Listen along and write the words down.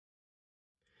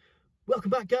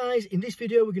Welcome back, guys. In this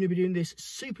video we're going to be doing this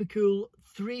super cool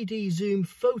 3D zoom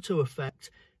photo effect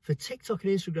for TikTok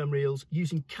and Instagram Reels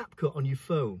using CapCut on your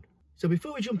phone. So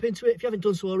before we jump into it, if you haven't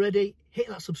done so already, hit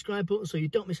that subscribe button so you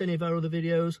don't miss any of our other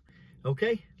videos.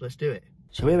 Okay, let's do it.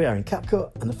 So here we are in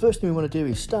CapCut, and the first thing we want to do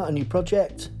is start a new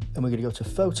project, and we're going to go to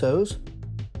Photos.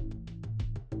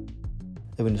 Then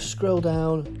we're going to scroll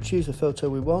down, choose the photo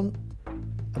we want.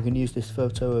 I'm going to use this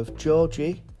photo of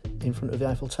Georgie in front of the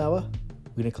Eiffel Tower.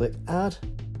 We're going to click Add.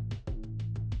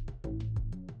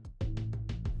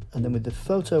 And then with the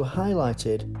photo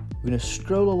highlighted, we're going to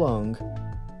scroll along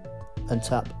and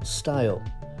tap Style.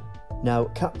 Now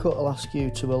CapCut will ask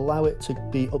you to allow it to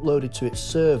be uploaded to its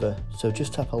server, so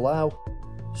just tap Allow,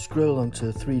 scroll along to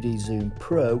 3D Zoom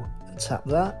Pro and tap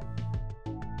that.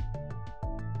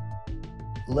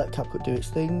 Let CapCut do its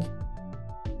thing,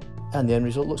 and the end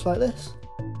result looks like this.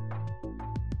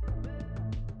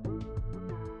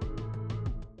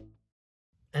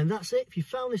 And that's it. If you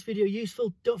found this video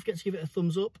useful, don't forget to give it a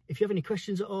thumbs up. If you have any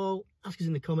questions at all, ask us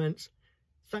in the comments.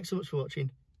 Thanks so much for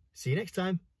watching. See you next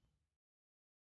time.